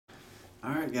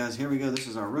Alright guys, here we go. This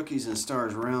is our Rookies and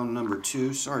Stars round number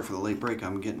 2. Sorry for the late break.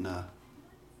 I'm getting,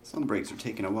 some breaks are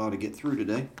taking a while to get through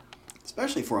today.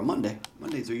 Especially for a Monday.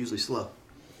 Mondays are usually slow.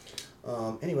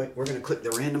 Anyway, we're going to click the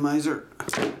randomizer.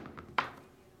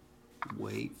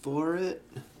 Wait for it.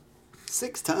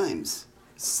 6 times.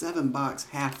 7-box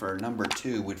halfer number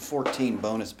 2 with 14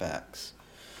 bonus packs.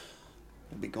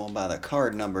 We'll be going by the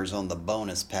card numbers on the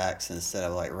bonus packs instead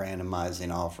of like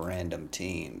randomizing off random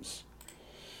teams.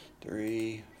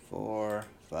 3, 4,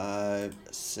 5,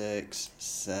 6,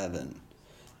 7.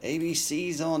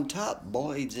 ABC's on top.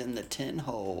 Boyd's in the 10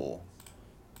 hole.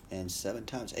 And 7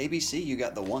 times. ABC, you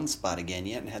got the 1 spot again.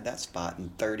 You haven't had that spot in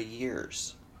 30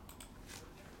 years.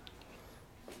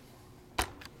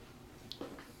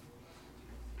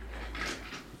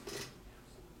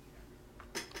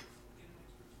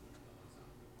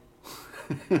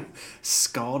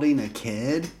 Scalding a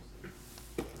kid?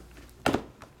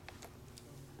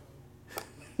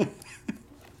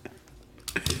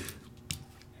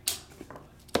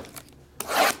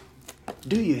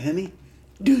 Do you, Hemi?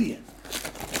 Do you?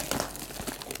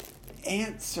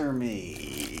 Answer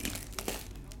me.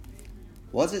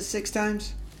 Was it 6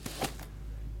 times?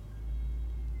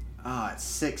 Ah, it's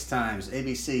 6 times.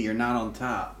 ABC, you're not on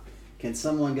top. Can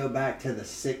someone go back to the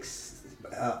 6?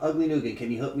 Ugly Nugan, can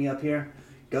you hook me up here?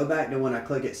 Go back to when I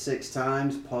click it 6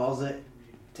 times, pause it,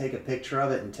 take a picture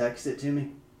of it, and text it to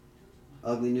me.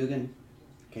 Ugly Nugan,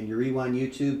 can you rewind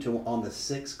YouTube to on the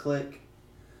 6th click?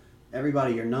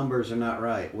 Everybody, your numbers are not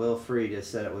right. Will Free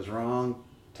just said it was wrong.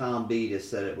 Tom B just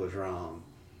said it was wrong.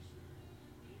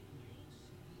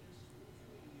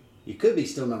 You could be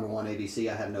still number 1,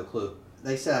 ABC. I have no clue.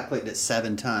 They said I clicked it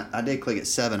 7 times. I did click it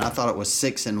 7. I thought it was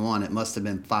 6 and 1. It must have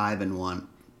been 5 and 1.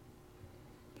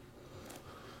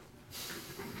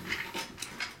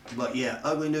 But yeah,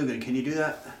 Ugly Nugan, can you do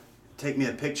that? Take me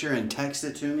a picture and text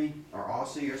it to me, or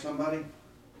Aussie or somebody,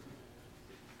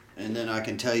 and then I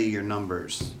can tell you your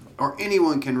numbers. Or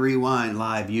anyone can rewind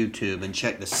live YouTube and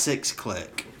check the 6th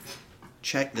click.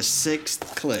 Check the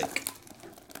 6th click.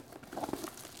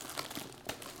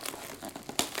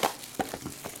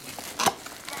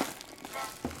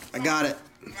 I got it.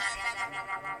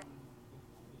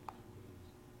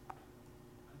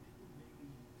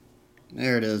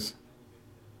 There it is.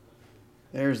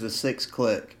 There's the 6th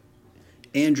click.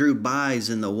 Andrew Buys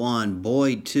in the 1,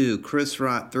 Boyd 2, Chris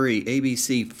Rott 3,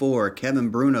 ABC 4, Kevin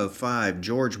Bruno 5,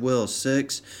 George Will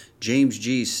 6, James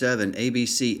G 7,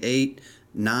 ABC 8,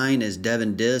 9 is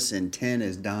Devin Diss, and 10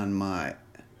 is Don Mai.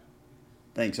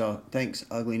 Thanks,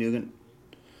 Ugly Nugan.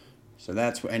 So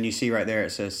that's, and you see right there it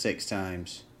says 6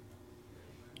 times.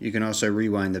 You can also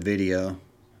rewind the video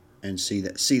and see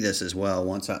this as well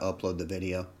once I upload the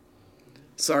video.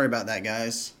 Sorry about that,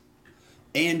 guys.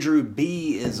 Andrew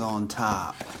B is on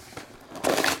top.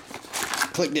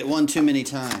 Clicked it one too many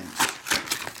times.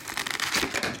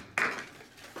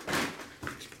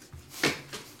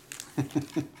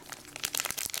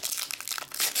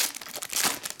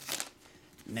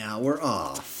 Now we're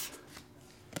off.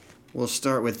 We'll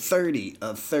start with 30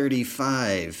 of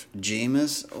 35.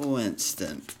 Jameis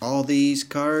Winston. All these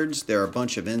cards, there are a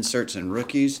bunch of inserts and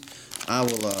rookies. I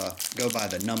will go by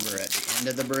the number at the end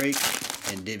of the break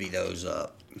and divvy those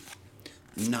up.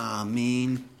 Nah,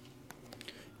 mean.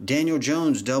 Daniel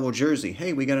Jones, double jersey.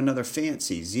 Hey, we got another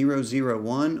fancy.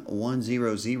 001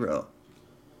 100.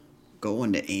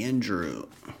 Going to Andrew.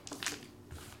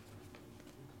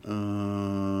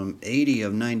 80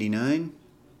 of 99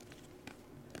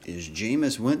 is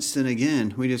Jameis Winston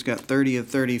again. We just got 30 of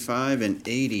 35 and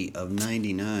 80 of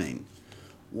 99.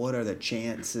 What are the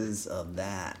chances of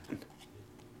that?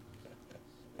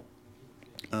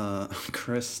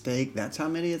 Chris Steak, that's how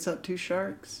many it's up to,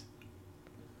 Sharks?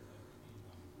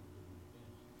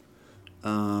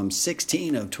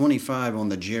 16 of 25 on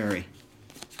the Jerry.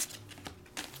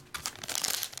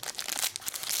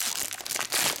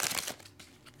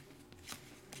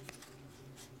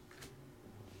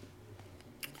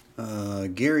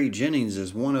 Gary Jennings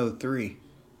is 103.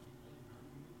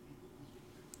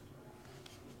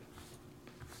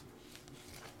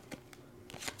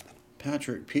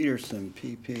 Patrick Peterson,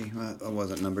 PP. That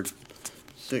wasn't numbered.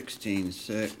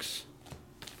 16-6.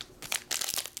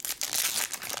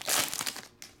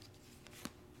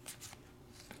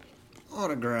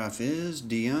 Autograph is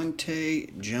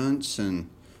Deontay Johnson.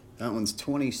 That one's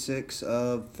 26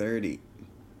 of 30.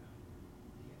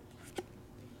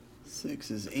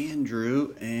 6 is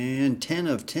Andrew. And 10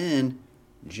 of 10,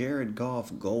 Jared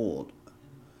Goff Gold.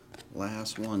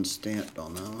 Last one stamped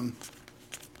on that one.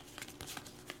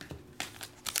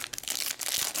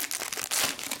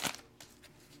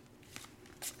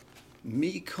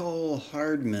 Mecole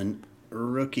Hardman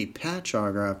rookie patch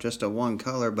autograph. Just a one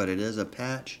color, but it is a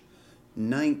patch.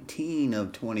 19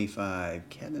 of 25.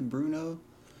 Kevin Bruno.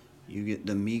 You get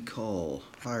the Mecole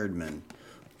Hardman.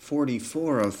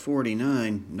 44 of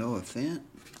 49. Noah Fant.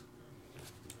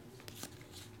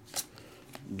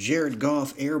 Jared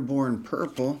Goff Airborne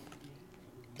Purple.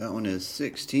 That one is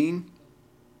 16.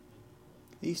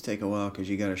 These take a while because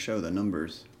you got to show the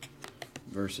numbers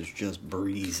versus just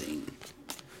breezing.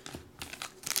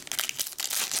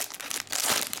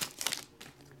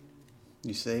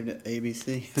 You saved it,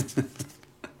 ABC?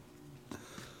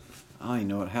 I don't even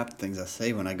know what half the things I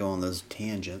say when I go on those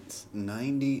tangents.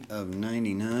 90 of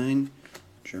 99.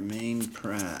 Jermaine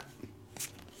Pratt.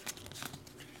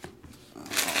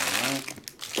 Alright.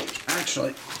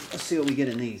 Actually, let's see what we get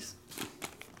in these.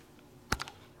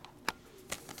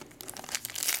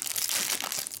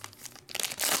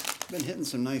 Been hitting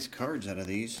some nice cards out of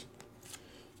these.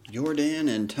 Jordan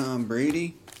and Tom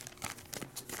Brady.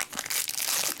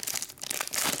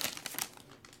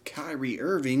 Kyrie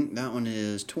Irving, that one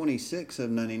is 26 of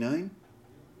 99.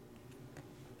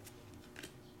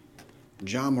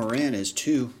 John Moran is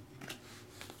 2.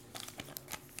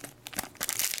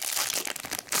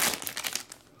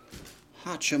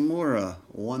 Hachimura,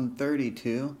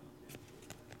 132.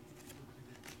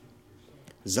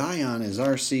 Zion is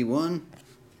RC1.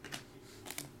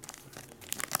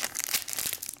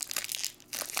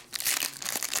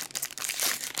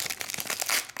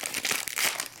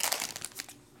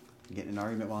 Getting an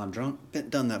argument while I'm drunk. Been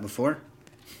done that before.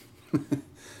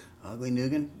 Ugly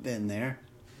Nugan, been there.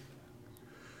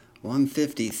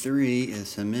 153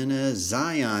 is Jimenez.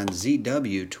 Zion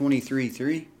ZW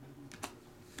 23-3.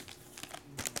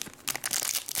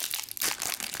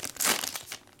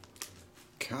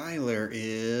 Kyler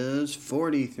is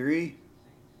 43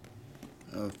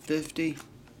 of 50.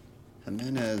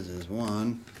 Jimenez is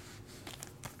 1.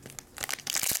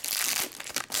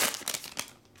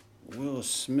 Will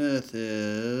Smith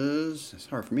is, it's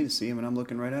hard for me to see him and I'm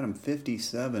looking right at him,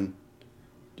 57.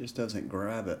 Just doesn't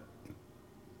grab it.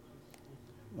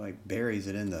 Like buries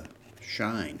it in the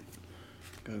shine.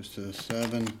 Goes to the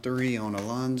 7-3 on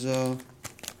Alonzo.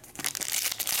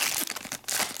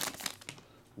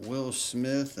 Will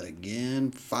Smith again,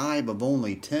 5 of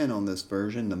only 10 on this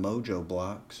version, the Mojo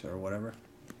blocks or whatever.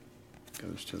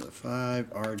 Goes to the 5.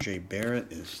 RJ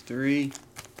Barrett is 3.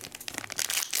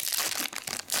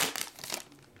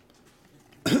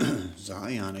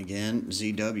 Zion again,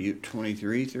 ZW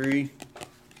 23-3.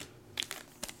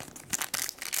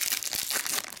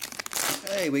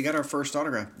 Hey, we got our first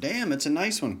autograph. Damn, it's a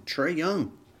nice one. Trae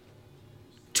Young.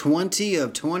 20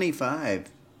 of 25.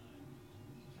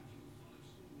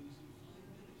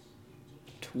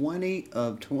 20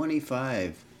 of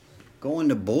 25. Going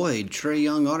to Boyd, Trae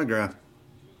Young autograph.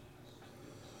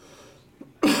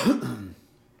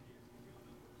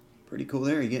 Pretty cool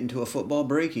there. You get into a football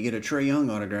break, you get a Trae Young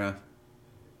autograph.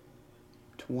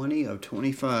 20 of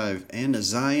 25. And the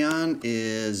Zion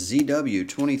is ZW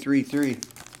 23-3.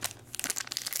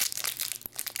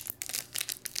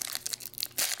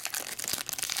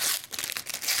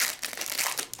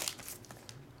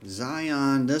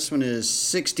 Zion, this one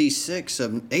is 86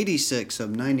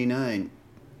 of 99.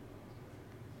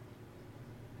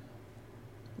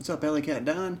 What's up, Alley Cat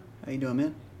Don? How you doing,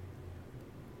 man?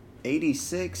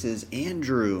 86 is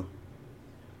Andrew.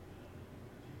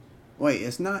 Wait,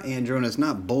 it's not Andrew and it's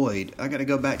not Boyd. I gotta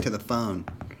go back to the phone.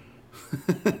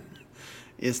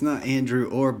 It's not Andrew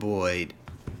or Boyd.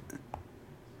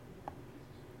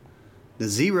 The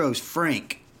zero's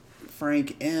Frank.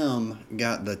 Frank M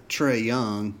got the Trae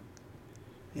Young.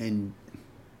 And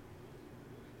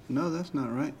no, that's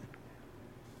not right.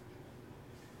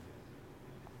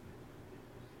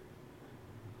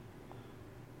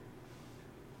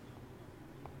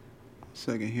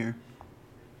 Second here.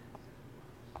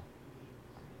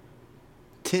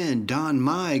 10, Don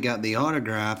Mai got the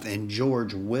autograph, and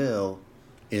George Will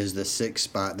is the 6th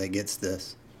spot that gets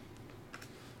this.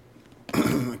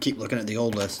 I keep looking at the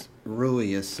old list.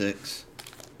 Rui is 6.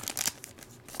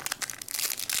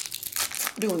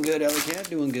 Doing good, Ellie Cat.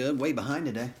 Doing good. Way behind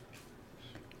today.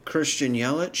 Christian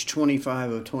Yelich,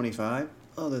 25 of 25.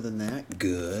 Other than that,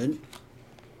 good.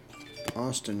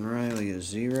 Austin Riley is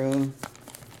 0.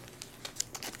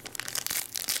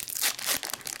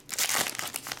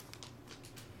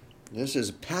 This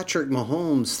is Patrick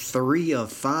Mahomes, 3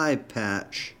 of 5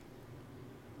 patch.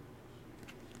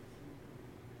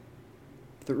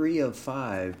 3 of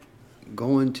 5.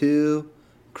 Going to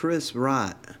Chris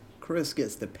Rott. Chris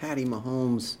gets the Patty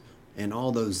Mahomes and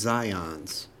all those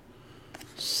Zions.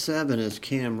 7 is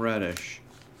Cam Reddish.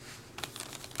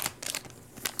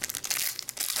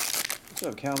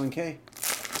 What's up, Calvin K?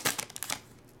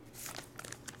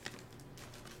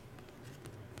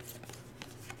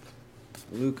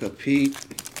 Luca Pete.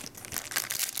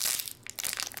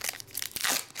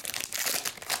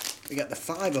 We got the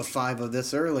 5 of 5 of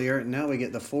this earlier, and now we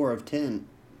get the 4 of 10.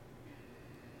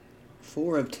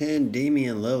 4 of 10,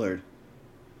 Damian Lillard.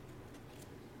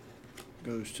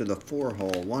 Goes to the 4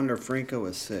 hole. Wander Franco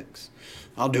is 6.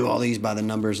 I'll do all these by the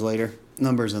numbers later.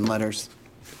 Numbers and letters.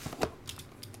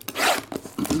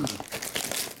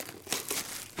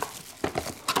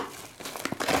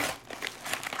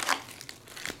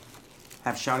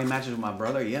 Have shouting matches with my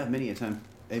brother? Yeah, many a time.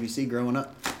 ABC growing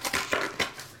up.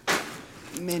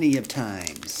 Many of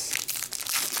times.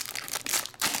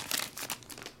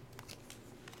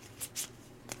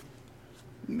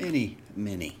 Many.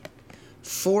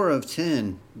 4 of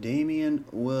 10, Damian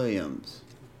Williams.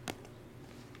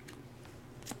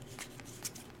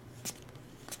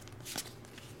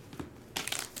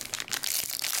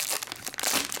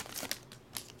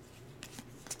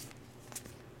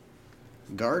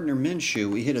 Gardner Minshew,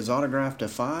 we hit his autograph to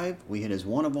 5. We hit his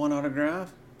 1 of 1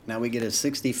 autograph. Now we get his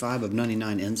 65 of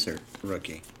 99 insert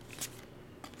rookie.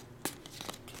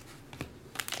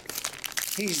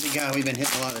 He's the guy we've been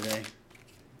hitting a lot today.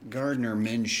 Gardner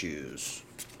Minshew's.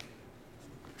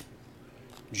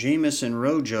 Jamison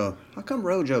Rojo. How come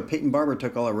Rojo? Peyton Barber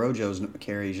took all of Rojo's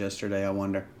carries yesterday, I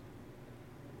wonder.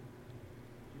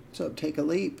 What's up, Take a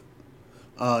Leap?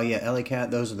 Oh, yeah, Ellie Cat,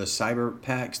 those are the cyber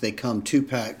packs. They come 2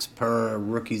 packs per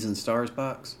Rookies and Stars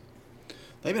box.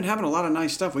 They've been having a lot of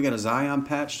nice stuff. We got a Zion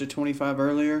patch to 25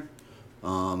 earlier.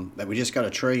 That we just got a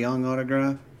Trae Young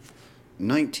autograph.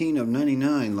 19 of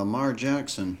 99, Lamar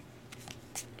Jackson.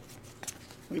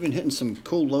 We've been hitting some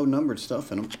cool low-numbered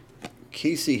stuff in them.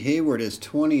 Casey Hayward is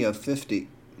 20 of 50.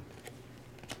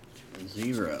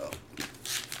 0.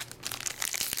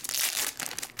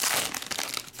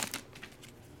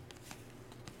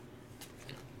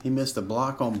 He missed a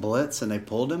block on blitz and they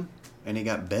pulled him, and he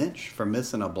got benched for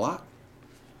missing a block.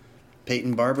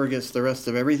 Peyton Barber gets the rest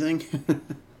of everything.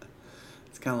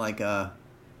 It's kind of like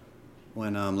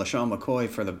when LaShawn McCoy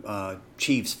for the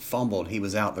Chiefs fumbled. He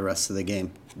was out the rest of the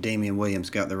game. Damian Williams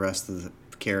got the rest of the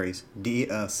carries.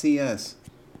 CS.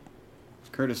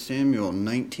 Curtis Samuel,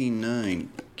 19-9.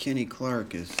 Kenny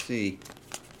Clark is C.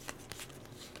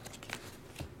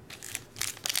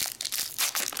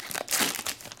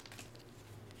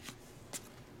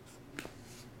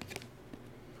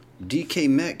 DK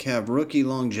Metcalf, rookie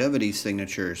longevity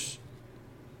signatures.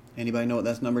 Anybody know what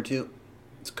that's number 2?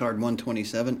 It's card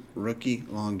 127, rookie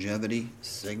longevity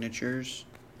signatures.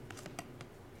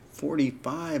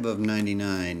 45 of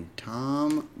 99,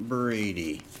 Tom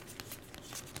Brady.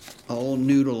 Old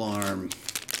noodle arm.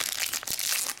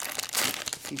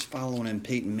 He's following in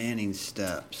Peyton Manning's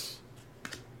steps.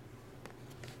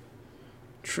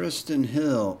 Tristan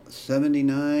Hill,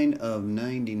 79 of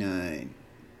 99.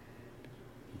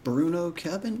 Bruno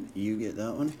Kevin, you get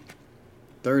that one.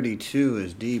 32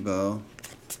 is Debo.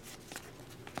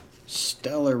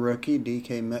 Stellar rookie,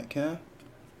 DK Metcalf.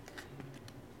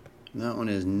 And that one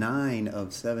is 9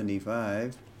 of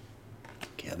 75.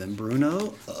 Kevin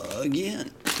Bruno again.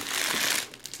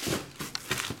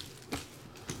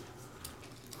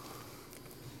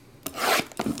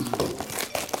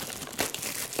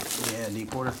 Yeah, D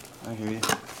Porter, I hear you.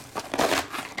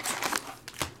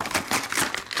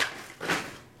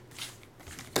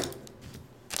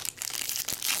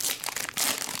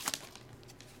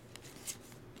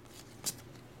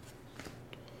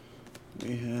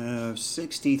 We have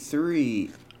 63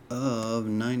 of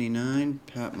 99,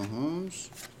 Pat Mahomes.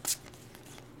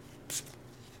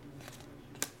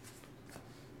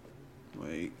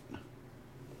 Wait.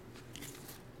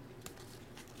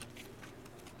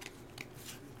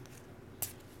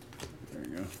 There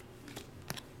you go.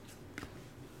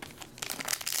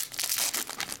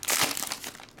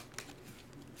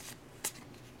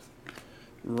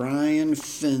 Ryan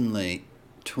Finley,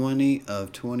 20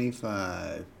 of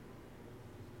 25.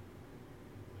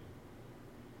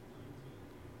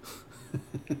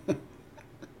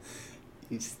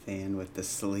 You stand with the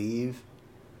sleeve.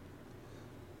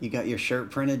 You got your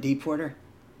shirt printed, D Porter?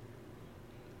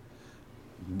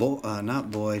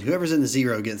 Not Boyd. Whoever's in the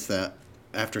 0 gets that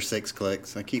after 6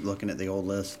 clicks. I keep looking at the old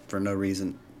list for no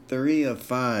reason. 3 of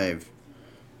 5.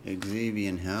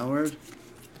 Xavier Howard.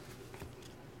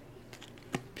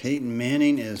 Peyton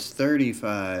Manning is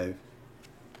 35.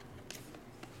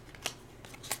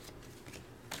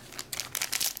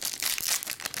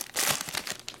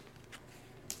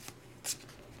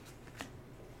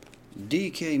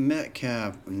 DK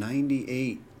Metcalf,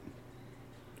 98.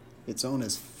 It's on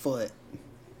his foot.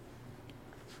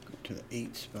 Go to the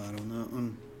 8 spot on that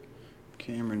one.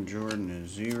 Cameron Jordan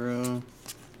is 0.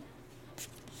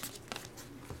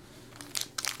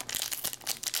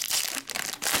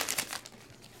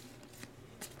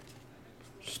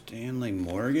 Stanley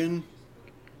Morgan.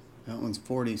 That one's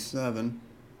 47.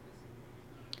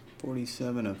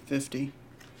 47 of 50.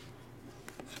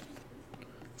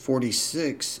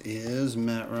 46 is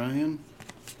Matt Ryan.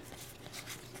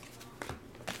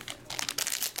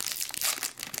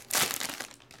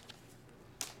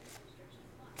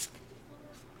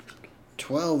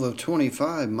 $12 of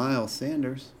 25, Miles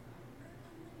Sanders.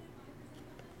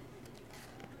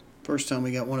 First time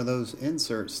we got one of those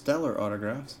insert stellar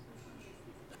autographs.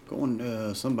 Going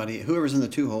to somebody, whoever's in the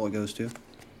 2-hole it goes to.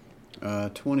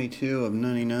 22 of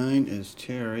 99 is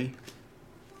Terry.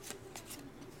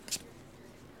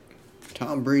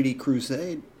 Tom Brady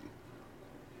Crusade.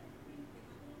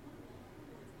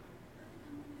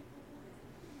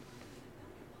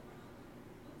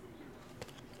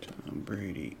 Tom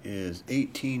Brady is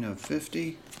 18 of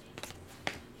 50.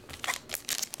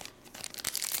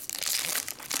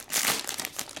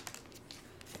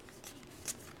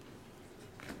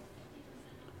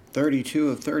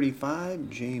 $32 of 35,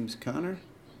 James Conner.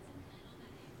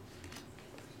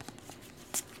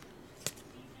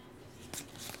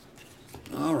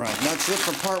 All right, that's it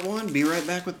for part 1. Be right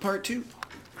back with part 2.